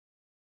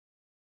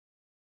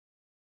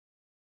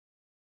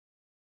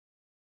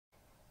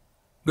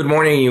Good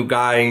morning, you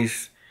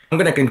guys. I'm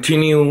gonna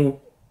continue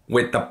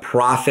with the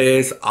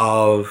process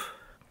of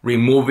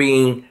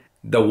removing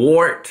the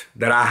wart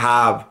that I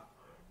have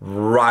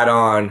right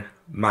on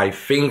my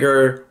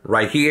finger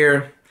right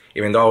here.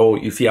 Even though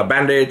you see a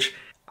bandage,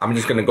 I'm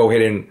just gonna go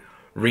ahead and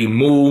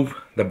remove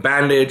the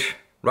bandage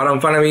right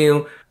in front of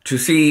you to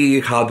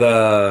see how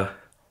the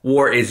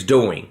wart is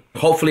doing.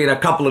 Hopefully in a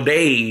couple of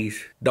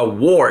days, the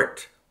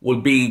wart will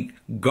be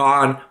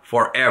gone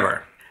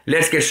forever.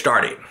 Let's get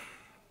started.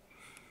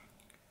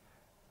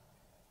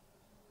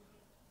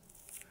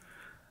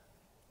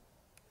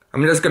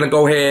 I'm just gonna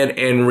go ahead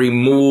and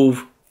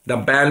remove the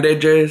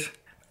bandages.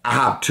 I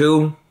have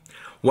two,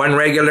 one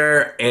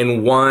regular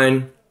and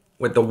one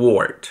with the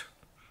wart.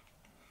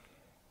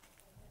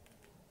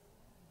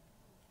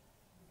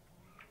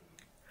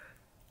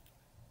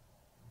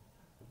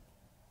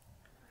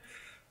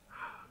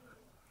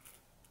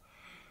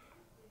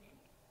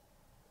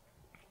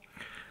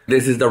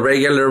 This is the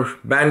regular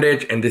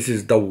bandage and this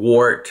is the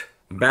wart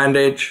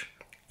bandage.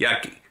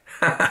 Yucky.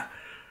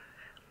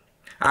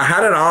 I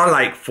had it on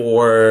I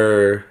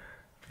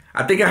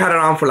think I had it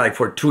on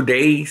for 2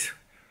 days.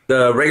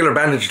 The regular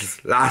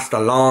bandages last a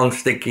long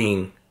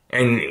sticking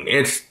and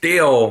it's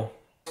still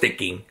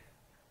sticking.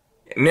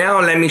 Now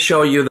let me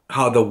show you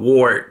how the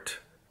wart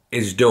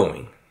is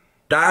doing.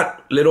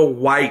 That little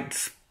white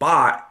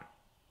spot,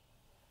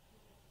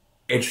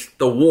 it's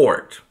the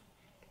wart.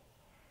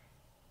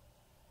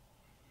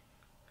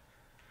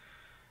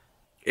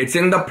 It's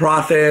in the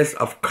process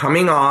of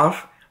coming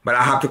off, but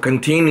I have to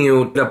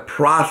continue the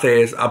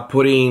process of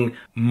putting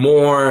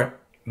more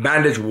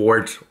bandage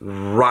warts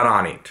right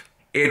on it.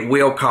 It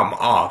will come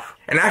off.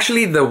 And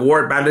actually the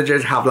wart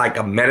bandages have like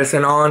a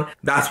medicine on.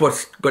 That's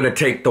what's gonna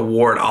take the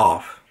wart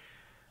off.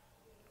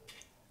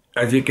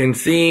 As you can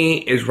see,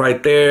 it's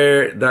right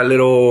there, that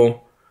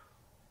little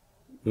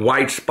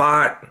white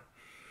spot.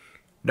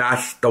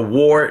 That's the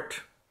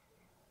wart.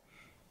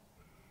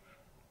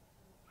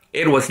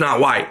 It was not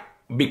white.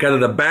 Because of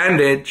the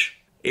bandage,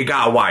 it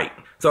got white.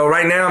 So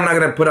right now, I'm not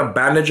gonna put a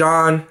bandage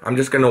on. I'm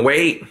just gonna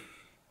wait.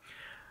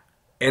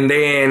 And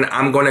then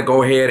I'm gonna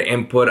go ahead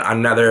and put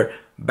another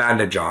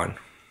bandage on.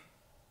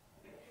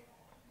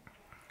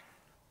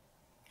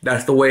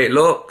 That's the way it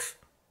looks.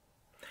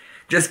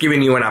 Just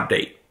giving you an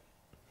update.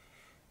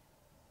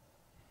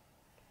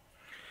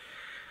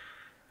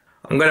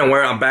 I'm gonna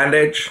wear a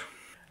bandage,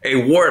 a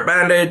wart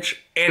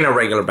bandage, and a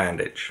regular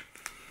bandage.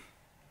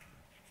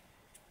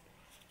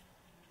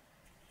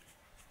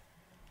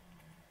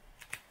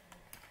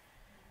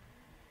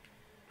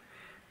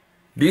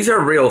 These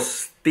are real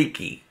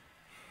sticky.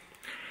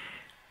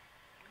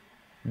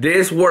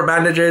 These wart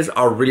bandages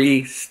are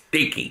really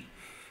sticky,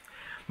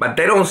 but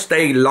they don't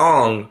stay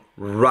long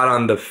right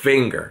on the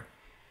finger.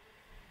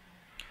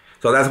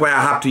 So that's why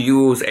I have to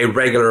use a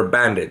regular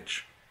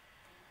bandage.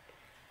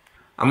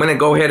 I'm gonna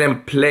go ahead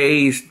and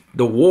place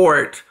the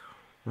wart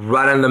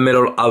right in the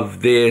middle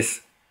of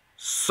this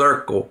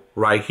circle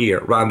right here,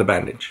 right on the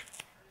bandage.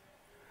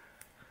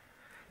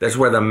 That's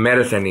where the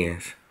medicine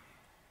is.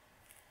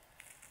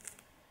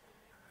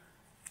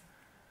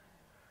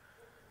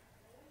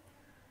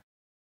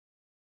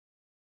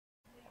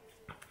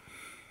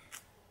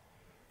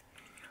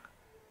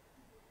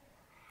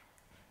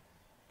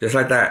 Just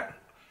like that.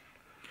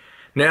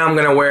 Now I'm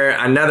gonna wear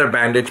another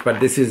bandage, but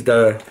this is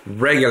the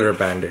regular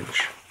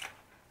bandage.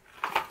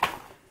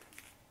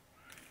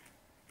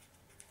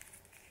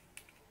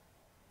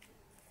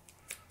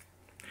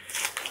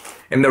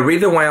 And the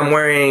reason why I'm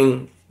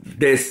wearing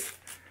this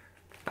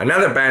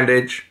another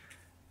bandage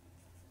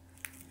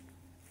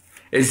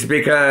is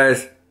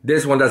because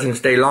this one doesn't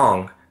stay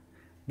long,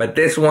 but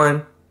this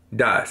one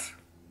does.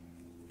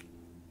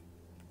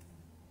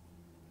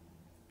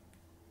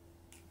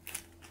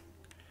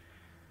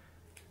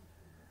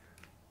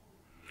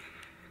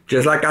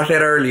 Just like I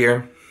said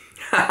earlier,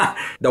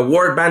 the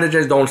wart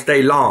bandages don't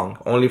stay long,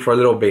 only for a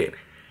little bit.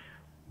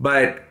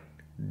 But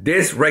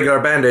this regular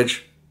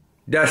bandage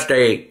does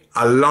stay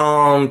a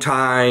long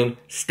time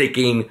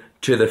sticking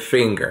to the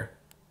finger.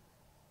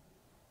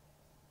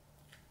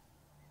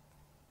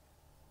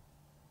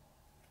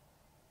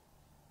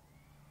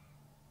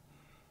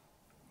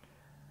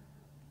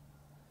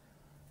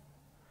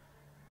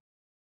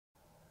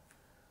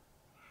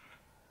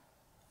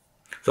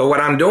 So what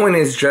I'm doing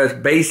is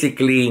just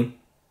basically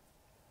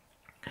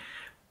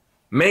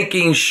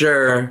making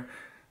sure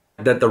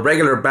that the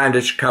regular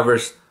bandage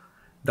covers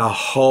the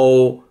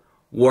whole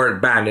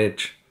wart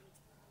bandage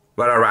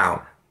right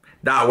around.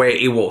 That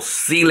way it will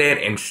seal it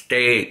and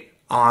stay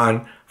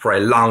on for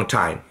a long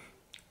time.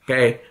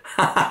 Okay?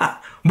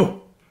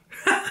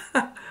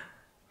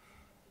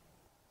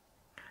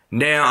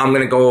 Now I'm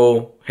gonna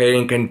go ahead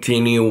and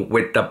continue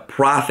with the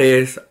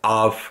process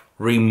of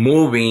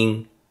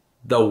removing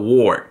the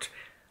wart.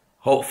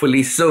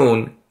 Hopefully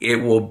soon it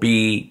will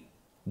be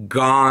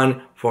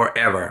gone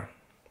forever.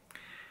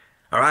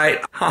 All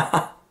right.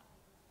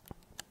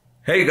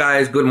 Hey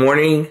guys, good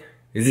morning.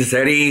 This is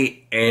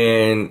Eddie,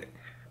 and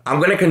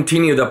I'm gonna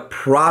continue the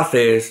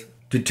process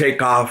to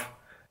take off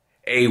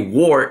a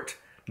wart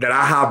that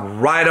I have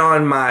right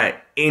on my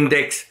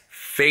index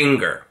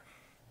finger.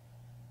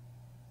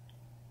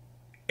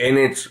 And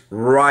it's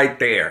right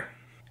there.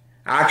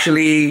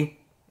 Actually,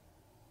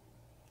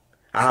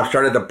 I have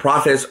started the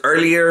process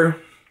earlier.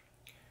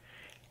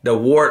 The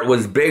wart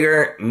was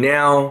bigger.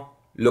 Now,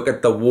 look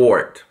at the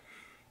wart.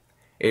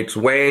 It's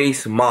way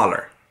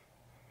smaller.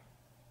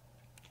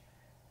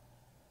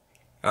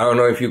 I don't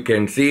know if you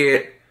can see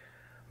it,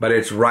 but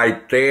it's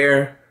right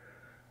there.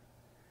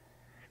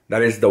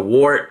 That is the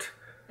wart.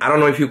 I don't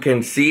know if you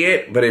can see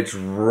it, but it's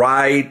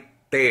right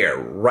there,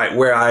 right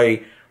where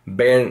I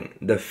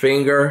bent the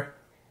finger.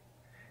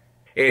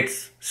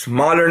 It's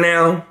smaller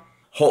now.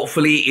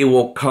 Hopefully it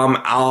will come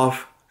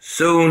off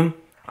soon.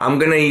 I'm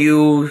gonna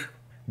use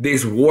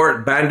these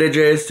wart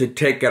bandages to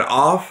take it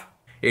off.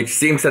 It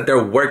seems that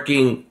they're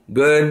working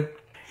good.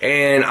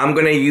 And I'm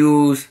gonna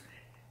use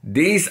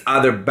these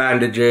other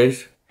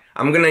bandages.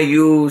 I'm gonna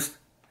use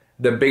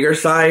the bigger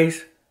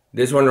size.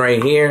 This one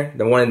right here,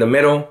 the one in the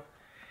middle.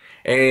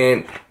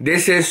 And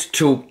this is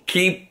to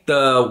keep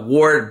the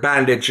wart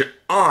bandage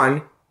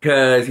on,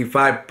 because if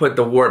I put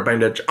the wart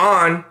bandage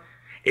on,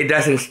 it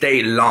doesn't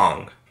stay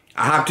long.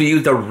 I have to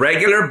use the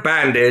regular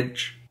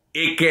bandage.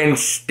 It can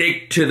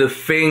stick to the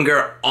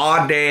finger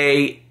all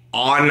day,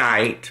 all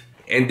night.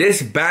 And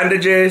these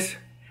bandages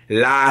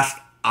last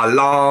a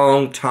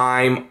long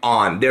time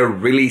on. They're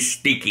really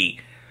sticky.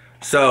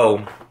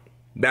 So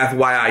that's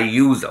why I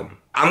use them.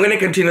 I'm gonna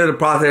continue the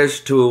process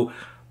to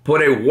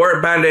put a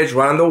wart bandage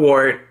right on the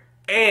wart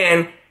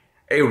and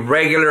a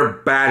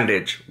regular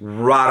bandage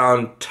right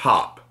on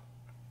top.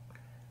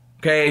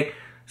 Okay,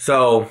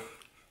 so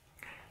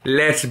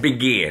let's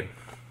begin.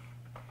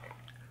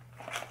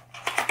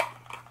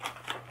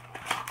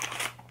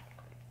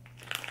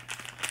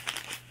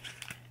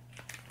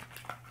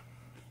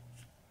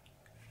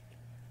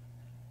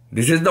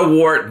 This is the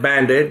wart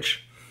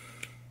bandage.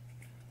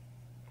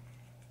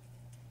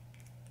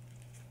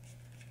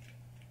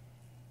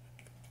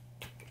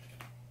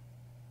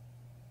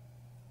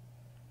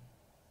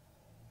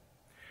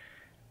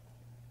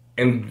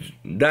 And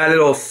that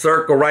little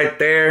circle right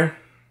there,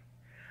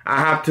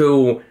 I have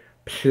to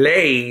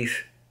place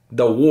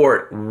the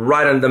wart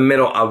right in the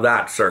middle of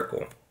that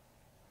circle.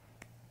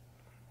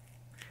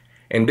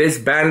 And this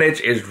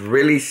bandage is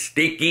really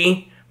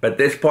sticky, but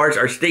these parts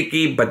are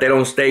sticky, but they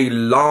don't stay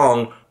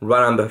long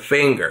right on the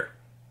finger.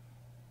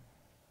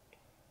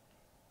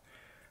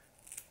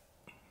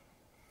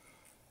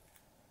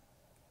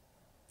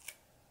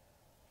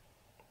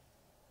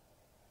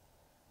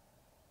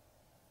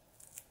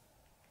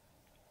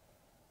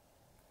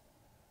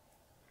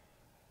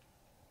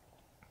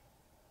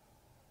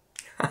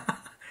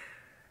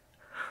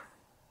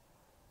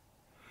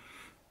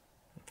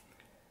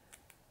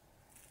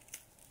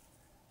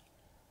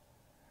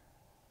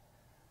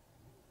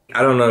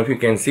 I don't know if you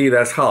can see,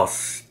 that's how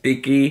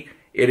sticky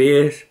it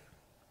is.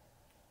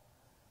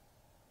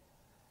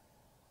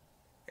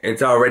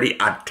 It's already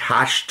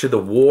attached to the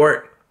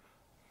wart.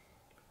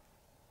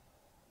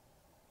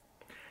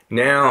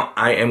 Now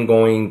I am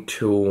going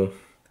to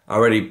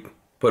already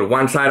put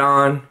one side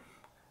on.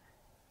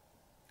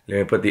 Let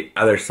me put the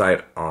other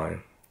side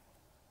on.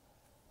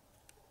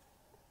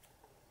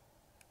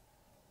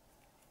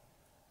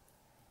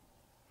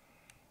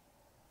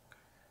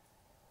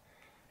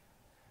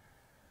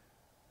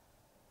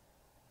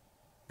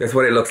 That's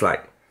what it looks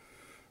like.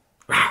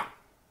 Wow.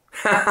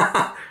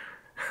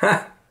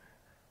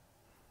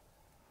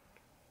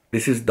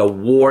 This is the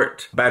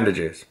wart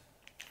bandages.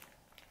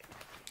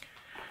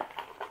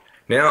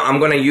 Now I'm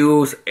gonna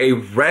use a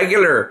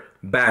regular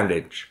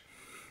bandage.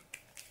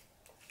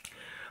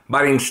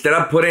 But instead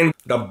of putting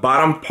the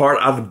bottom part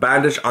of the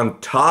bandage on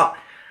top,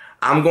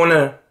 I'm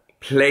gonna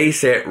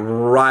place it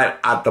right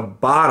at the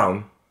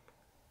bottom,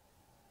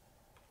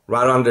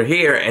 right under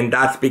here, and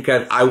that's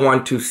because I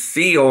want to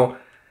seal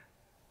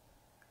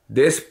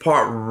this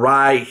part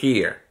right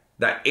here,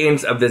 the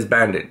ends of this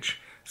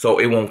bandage, so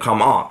it won't come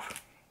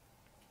off.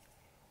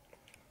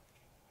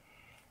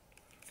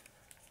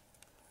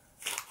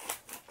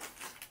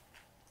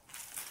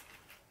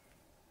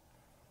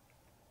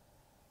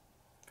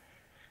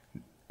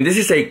 This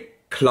is a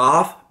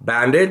cloth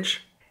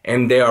bandage,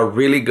 and they are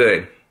really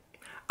good.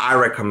 I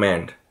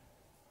recommend.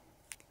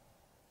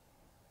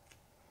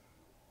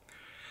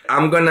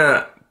 I'm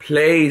gonna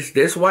place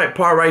this white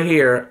part right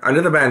here under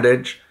the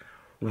bandage,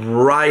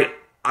 right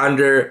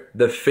under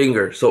the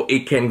finger, so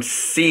it can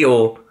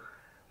seal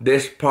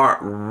this part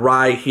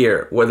right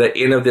here where the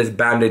end of this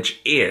bandage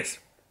is.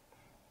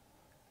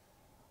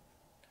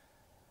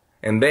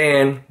 And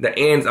then the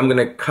ends I'm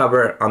gonna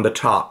cover on the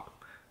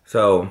top.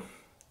 So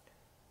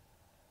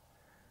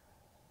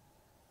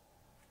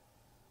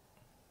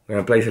I'm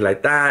gonna place it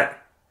like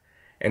that,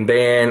 and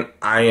then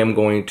I am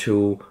going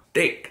to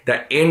stick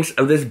the ends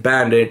of this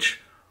bandage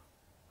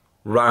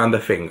right on the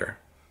finger.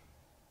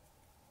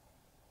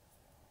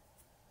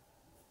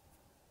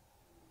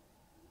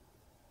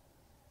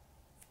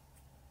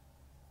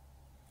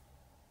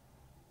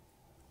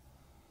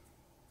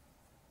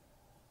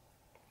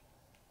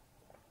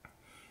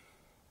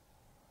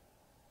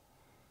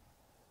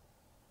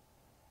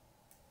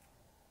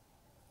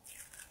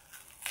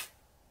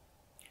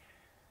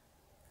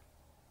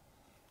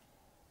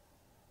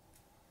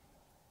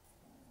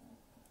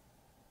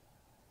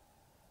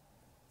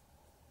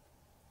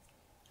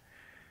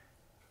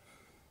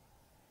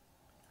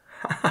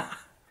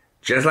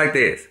 Just like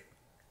this.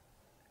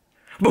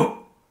 Boom.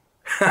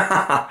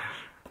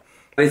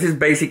 This is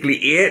basically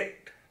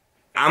it.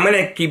 I'm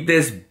gonna keep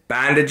this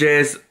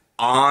bandages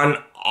on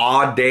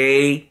all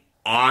day,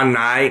 all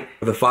night,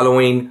 the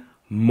following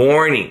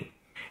morning.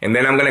 And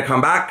then I'm gonna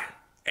come back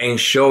and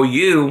show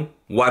you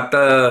what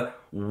the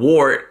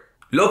wart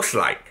looks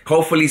like.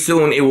 Hopefully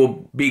soon it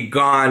will be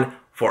gone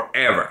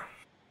forever.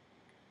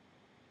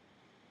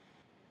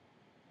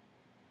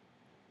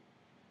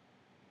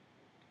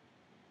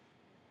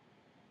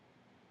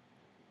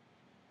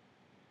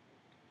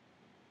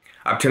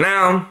 Up to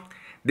now,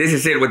 this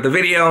is it with the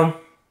video,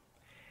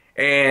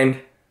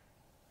 and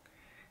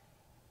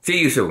see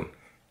you soon.